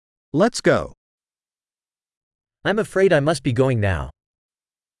Let's go. I'm afraid I must be going now.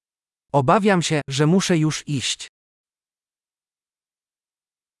 Obawiam się, że muszę już iść.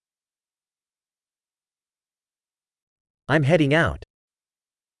 I'm heading out.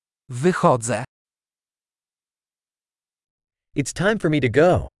 Wychodzę. It's time for me to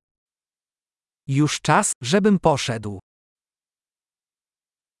go. Już czas, żebym poszedł.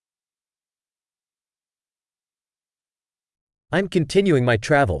 I'm continuing my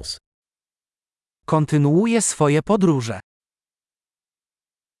travels. Kontynuuję swoje podróże.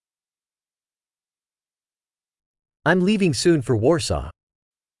 I'm leaving soon for Warsaw.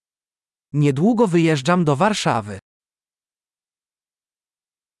 Niedługo wyjeżdżam do Warszawy.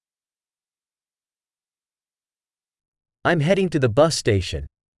 I'm heading to the bus station.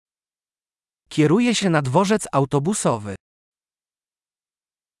 Kieruję się na dworzec autobusowy.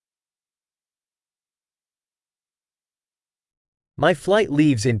 My flight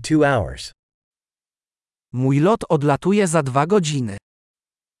leaves in 2 hours. Mój lot odlatuje za 2 godziny.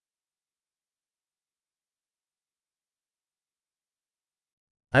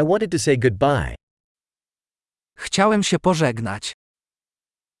 I wanted to say goodbye. Chciałem się pożegnać.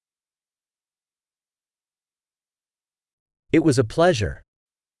 It was a pleasure.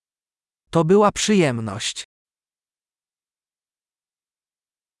 To była przyjemność.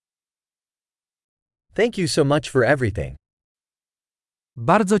 Thank you so much for everything.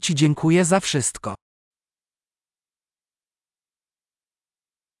 Bardzo Ci dziękuję za wszystko.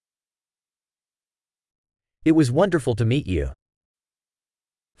 It was wonderful to meet you.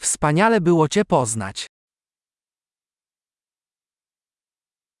 Wspaniale było Cię poznać.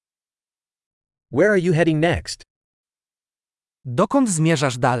 Where are you heading next? Dokąd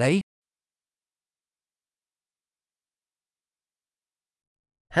zmierzasz dalej?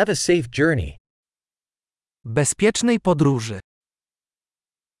 Have a safe journey. Bezpiecznej podróży.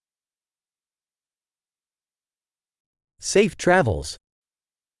 Safe travels.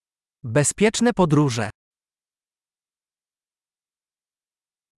 Bezpieczne podróże.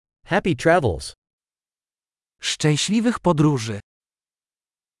 Happy travels. Szczęśliwych podróży.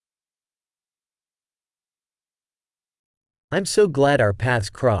 I'm so glad our paths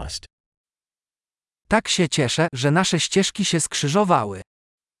crossed. Tak się cieszę, że nasze ścieżki się skrzyżowały.